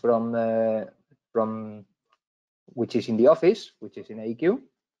device from which is in the office, which is in AEQ.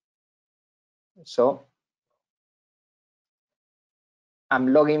 So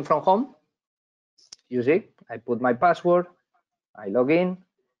I'm logging from home. You see, I put my password, I log in,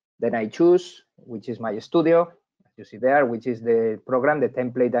 then I choose which is my studio, as you see there, which is the program, the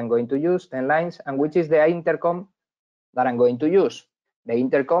template I'm going to use, 10 lines, and which is the intercom that I'm going to use. The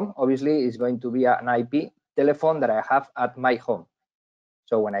intercom obviously is going to be an IP telephone that I have at my home.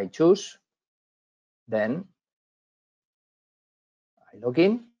 So when I choose, then I log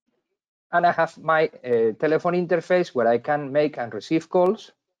in, and I have my telephone interface where I can make and receive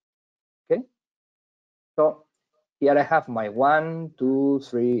calls. Okay, so here I have my 1, 2,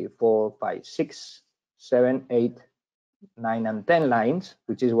 3, 4, 5, 6, 7, 8, 9, and 10 lines,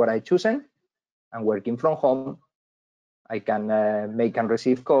 which is what I chosen. I'm working from home. I can make and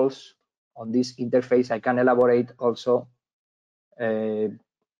receive calls. On this interface, I can elaborate also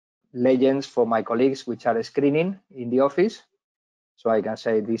legends for my colleagues which are screening in the office. So I can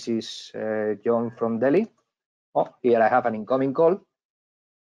say this is John from Delhi. Oh, here I have an incoming call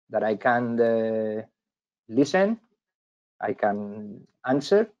that I can listen. I can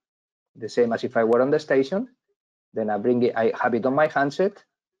answer the same as if I were on the station. Then I bring it, I have it on my handset.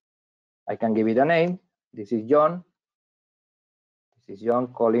 I can give it a name. This is John. This is John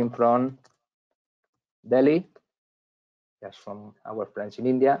calling from Delhi, just from our friends in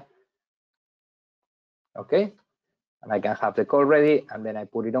India. Okay, and I can have the call ready, and then I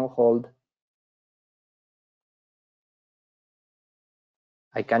put it on hold.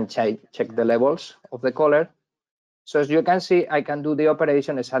 I can check the levels of the caller. So as you can see, I can do the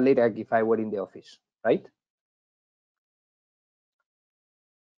operation exactly like if I were in the office, right?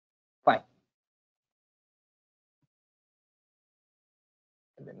 Fine.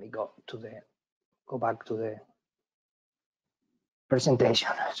 Let me go back to the presentation.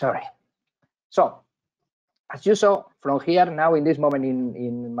 Sorry. So as you saw from here, now in this moment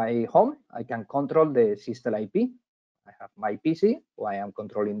in my home, I can control the Systel IP. I have my PC, or I am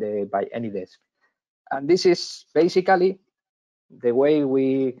controlling by any desk. And this is basically the way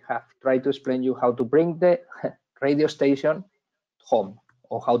we have tried to explain you how to bring the radio station home,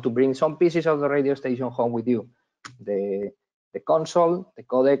 or how to bring some pieces of the radio station home with you. The console, the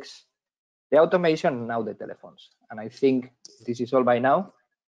codecs, the automation, now the telephones. And I think this is all by now.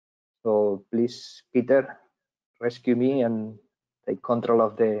 So please, Peter, rescue me and take control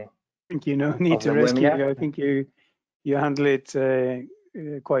of the. I think you no need to rescue. I think you handle it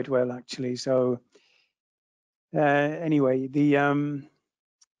quite well, actually. So anyway, the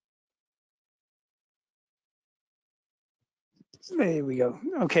there we go.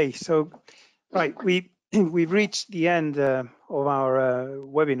 Okay, so right, we've reached the end of our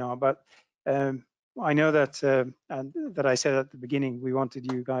webinar, but I know that, and that I said at the beginning, we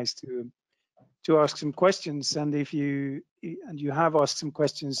wanted you guys to ask some questions, and if you have asked some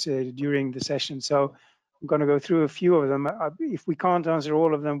questions during the session, so I'm going to go through a few of them. If we can't answer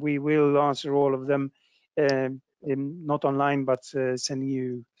all of them, we will answer all of them, not online, but sending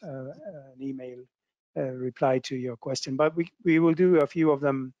you an email reply to your question. But we will do a few of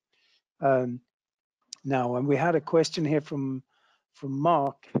them now. And we had a question here from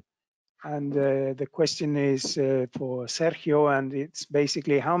Mark, and the question is for Sergio, and it's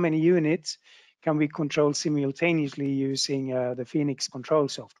basically how many units can we control simultaneously using the Phoenix control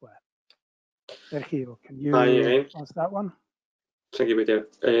software? Sergio, can you answer that one? Thank you, Peter.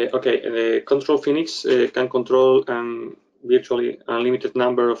 Okay, the Control Phoenix can control virtually unlimited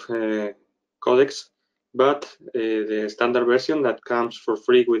number of codecs, but the standard version that comes for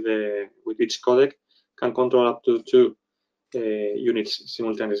free with each codec can control up to 2 units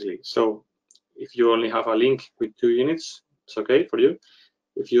simultaneously. So if you only have a link with 2 units, it's okay for you.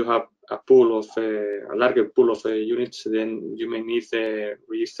 If you have a pool of a larger pool of units, then you may need the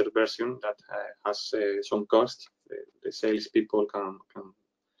registered version that has some cost. The sales people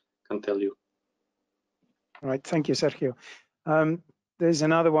can tell you. All right, thank you, Sergio. There's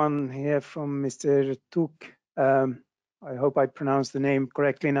another one here from Mr. Tuk. I hope I pronounced the name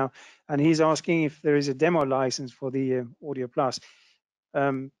correctly now. And he's asking if there is a demo license for the Audio Plus.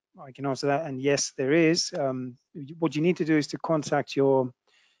 I can answer that, and yes, there is. What you need to do is to contact your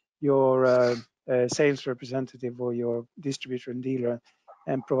sales representative or your distributor and dealer,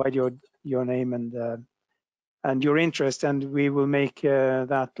 and provide your name and your interest, and we will make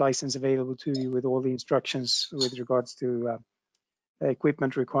that license available to you with all the instructions with regards to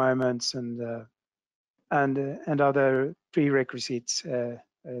equipment requirements and other prerequisites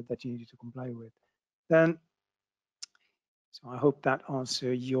that you need to comply with. Then, so I hope that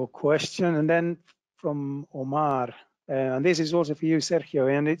answers your question. And then from Omar, and this is also for you, Sergio,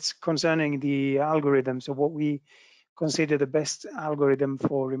 and it's concerning the algorithms of what we consider the best algorithm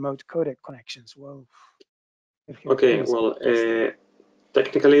for remote codec connections. Well, Sergio, okay, well,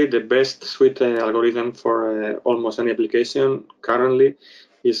 technically the best suite algorithm for almost any application currently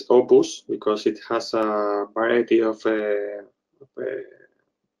is Opus, because it has a variety of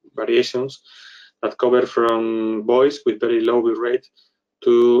variations that cover from voice with very low bit rate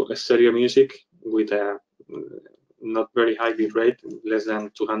to stereo music with a not very high bit rate, less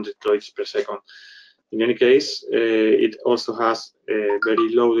than 200 kilobytes per second. In any case, it also has a very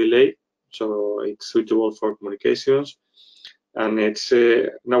low delay, so it's suitable for communications, and it's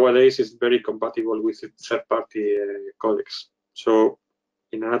nowadays it's very compatible with third-party codecs. So,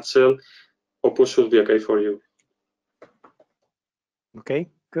 in a nutshell, Opus should be okay for you. Okay,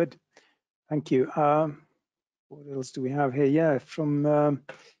 good. Thank you. What else do we have here? Yeah, from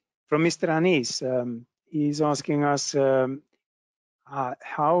Mr. Anis, he's asking us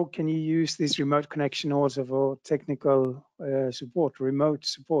how can you use this remote connection also for technical support, remote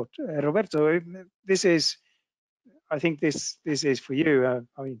support? Roberto, I think this is for you.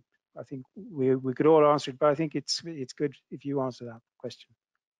 I mean, I think we could all answer it, but I think it's good if you answer that question.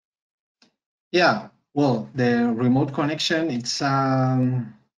 Yeah, well, the remote connection, it's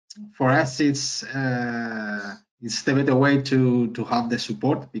for us, it's the better way to have the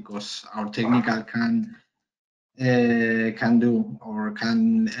support, because our technical can do or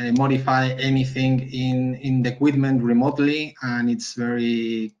can modify anything in the equipment remotely, and it's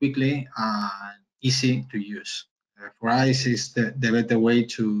very quickly easy to use. For us, it's the better way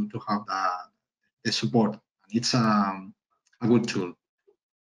to have the support. It's a good tool.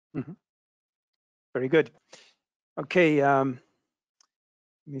 Mm-hmm. Very good. Okay,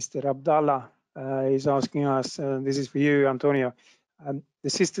 Mr. Abdallah is asking us, this is for you, Antonio, the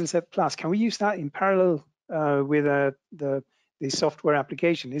System Set Plus, can we use that in parallel with the software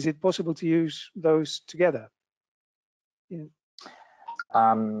application? Is it possible to use those together? Yeah.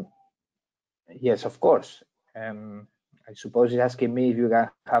 Yes, of course. I suppose it's asking me if you can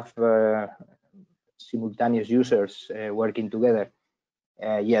have simultaneous users working together.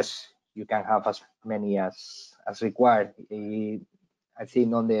 Yes, you can have as many as required. I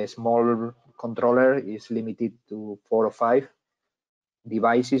think on the small controller is limited to 4 or 5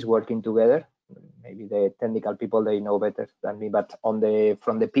 devices working together. Maybe the technical people, they know better than me, but from the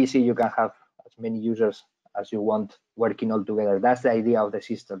PC you can have as many users as you want working all together. That's the idea of the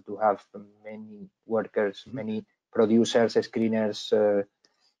system, to have many workers, many producers, screeners,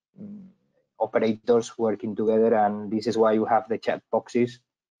 operators working together, and this is why you have the chat boxes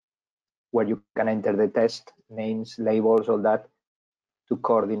where you can enter the test names, labels, all that, to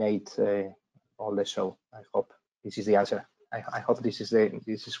coordinate all the show. I hope this is the answer. I hope this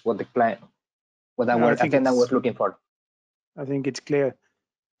is what the client, what our attendant was looking for. I think it's clear.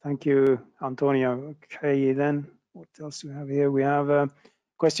 Thank you, Antonio. Okay, then what else do we have here? We have a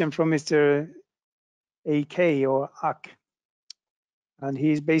question from Mr. AK or AK, and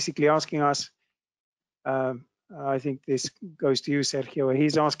he's basically asking us, I think this goes to you, Sergio.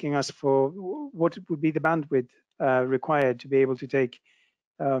 He's asking us for what would be the bandwidth required to be able to take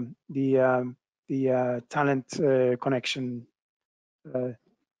the talent connection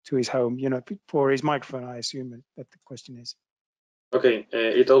to his home, for his microphone, I assume that the question is. Okay,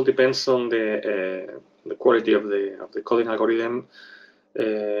 it all depends on the quality of the coding algorithm.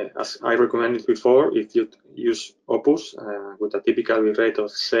 As I recommended before, if you use Opus with a typical bitrate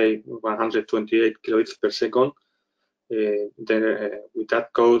of say 128 kilobits per second, then with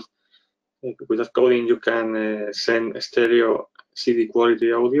that coding you can send stereo CD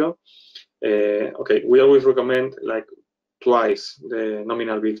quality audio. Okay, we always recommend like twice the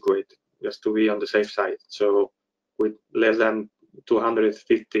nominal bit rate just to be on the safe side. So with less than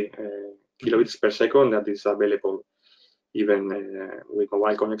 250 kilobits per second, that is available even with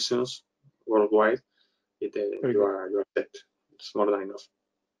mobile connections worldwide. You are set. It's more than enough.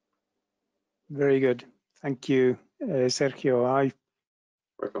 Very good. Thank you, Sergio. I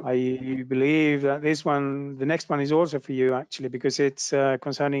believe that the next one is also for you actually, because it's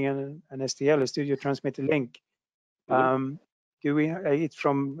concerning an STL, a studio transmitter link. It's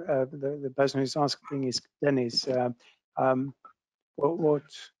from the person who's asking is Dennis.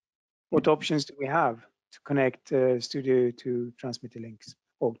 What options do we have to connect studio to transmitter links,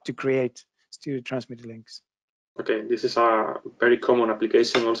 or to create studio transmitter links? Okay, this is a very common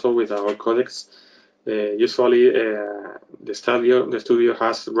application also with our codecs. Usually the studio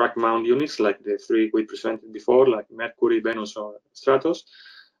has rack mount units like the three we presented before, like Mercury, Venus, or Stratos.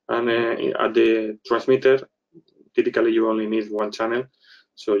 And at the transmitter, typically you only need one channel.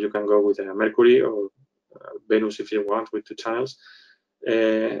 So you can go with a Mercury or Venus if you want with 2 channels.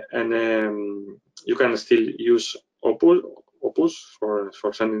 You can still use Opus for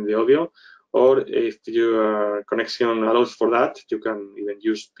sending the audio. Or if your connection allows for that, you can even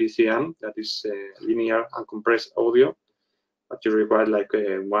use PCM, that is linear uncompressed audio, but you require like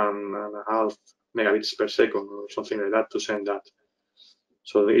 1.5 megabits per second or something like that to send that.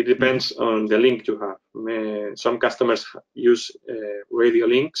 So it depends on the link you have. Some customers use radio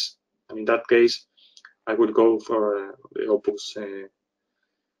links, and in that case, I would go for the Opus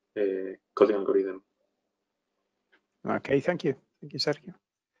coding algorithm. Okay, thank you. Thank you, Sergio.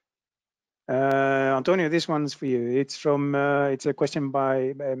 Antonio, this one's for you. It's from it's a question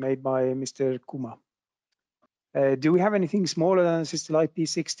made by Mr. Kuma. Do we have anything smaller than System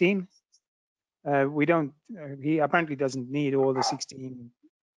IP16? We don't. He apparently doesn't need all the 16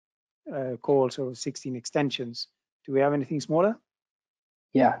 calls or 16 extensions. Do we have anything smaller?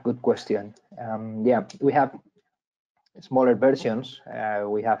 Yeah, good question. Yeah, we have smaller versions.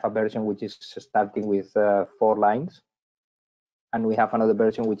 We have a version which is starting with 4 lines. And we have another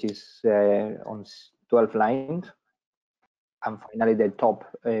version which is on 12 lines. And finally, the top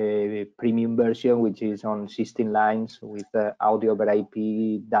premium version, which is on 16 lines with audio over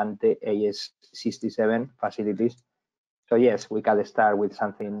IP Dante AS67 facilities. So yes, we can start with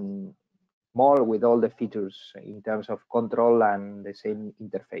something small with all the features in terms of control and the same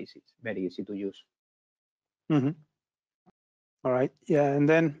interfaces. Very easy to use. All right. Yeah, and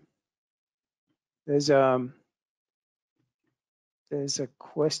then there's a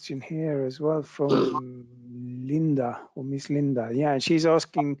question here as well from Linda, or Miss Linda. Yeah, she's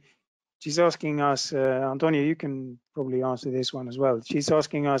asking us, Antonio, you can probably answer this one as well. She's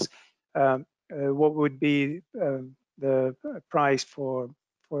asking us what would be the price for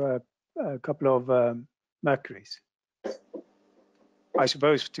a couple of Mercuries. I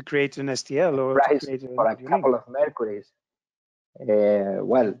suppose to create an STL or price to create for a couple of Mercuries.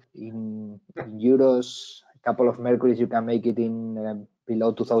 Well, in euros, a couple of Mercuries, you can make it in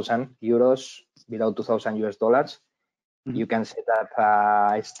below 2,000 euros, below 2,000 US dollars. You can set up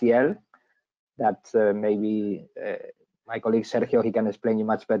a STL that maybe my colleague Sergio, he can explain you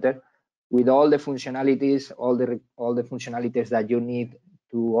much better, with all the functionalities, all the functionalities that you need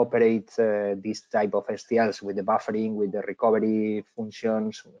to operate this type of STLs, with the buffering, with the recovery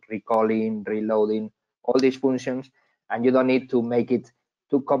functions, recalling, reloading, all these functions. And you don't need to make it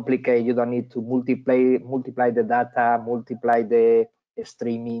too complicated. You don't need to multiply the data, multiply the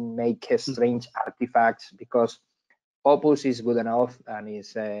streaming, make strange artifacts, because Opus is good enough, and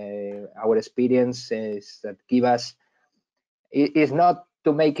is our experience is that give us, it is not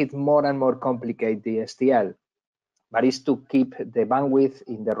to make it more and more complicated, the STL. but it's to keep the bandwidth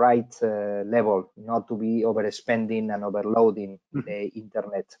in the right level, not to be overspending and overloading the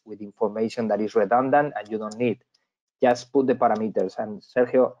internet with information that is redundant and you don't need. Just put the parameters. And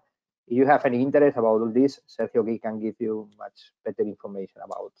Sergio, if you have any interest about all this, Sergio can give you much better information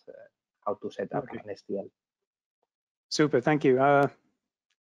about how to set up an STL. Super, thank you.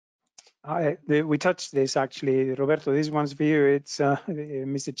 We touched this actually, Roberto. This one's for you. It's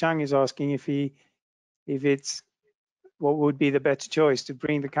Mr. Chang is asking if it's what would be the better choice, to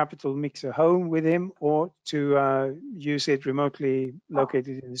bring the Capital mixer home with him or to use it remotely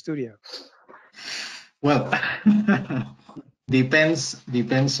located in the studio. Well, depends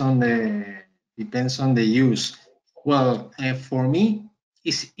on the use. Well, for me,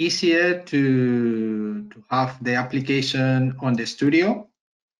 it's easier to have the application on the studio,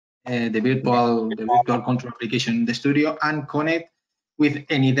 the virtual control application in the studio, and connect with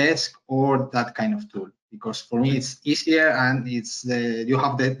any desk or that kind of tool. Because for me it's easier, and it's you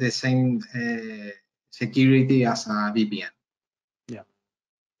have the same security as a VPN.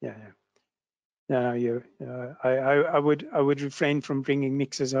 I would refrain from bringing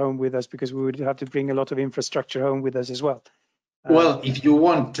mixers home with us, because we would have to bring a lot of infrastructure home with us as well. Well, if you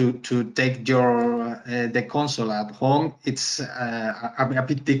want to take your the console at home, it's a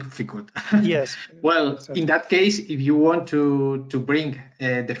bit difficult. Yes. Well, in that case, if you want to bring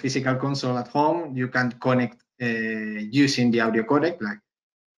the physical console at home, you can connect using the audio codec, like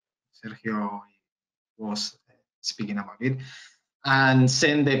Sergio was speaking about it, and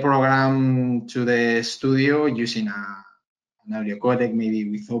send the program to the studio using an audio codec, maybe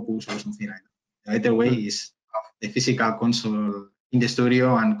with Opus or something like that. The better way is the physical console in the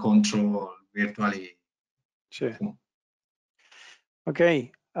studio and control virtually. Sure.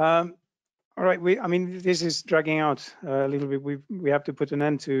 Okay. All right. I mean, this is dragging out a little bit. We have to put an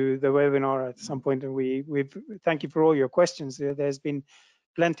end to the webinar at some point, and we thank you for all your questions. There's been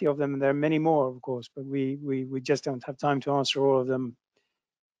plenty of them, and there are many more, of course, but we just don't have time to answer all of them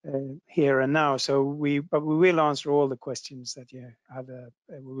here and now. So but we will answer all the questions that you have.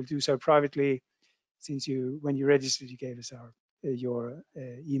 We will do so privately, since when you registered, you gave us your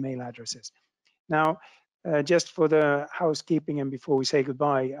email addresses. Now, just for the housekeeping and before we say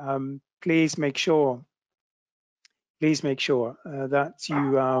goodbye, please make sure that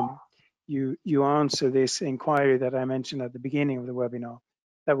you answer this inquiry that I mentioned at the beginning of the webinar,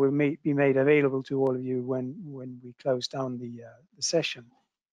 that will be made available to all of you when we close down the session.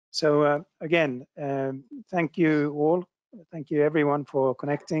 So again, thank you all. Thank you everyone for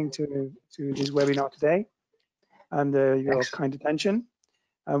connecting to this webinar today, and your kind attention.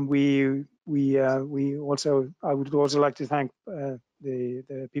 And I would also like to thank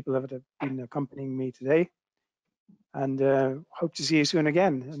the people that have been accompanying me today, and hope to see you soon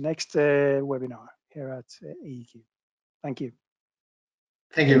again, next webinar here at AEQ. Thank you.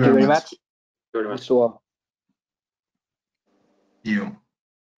 Thank you very much. Very much. To all. You.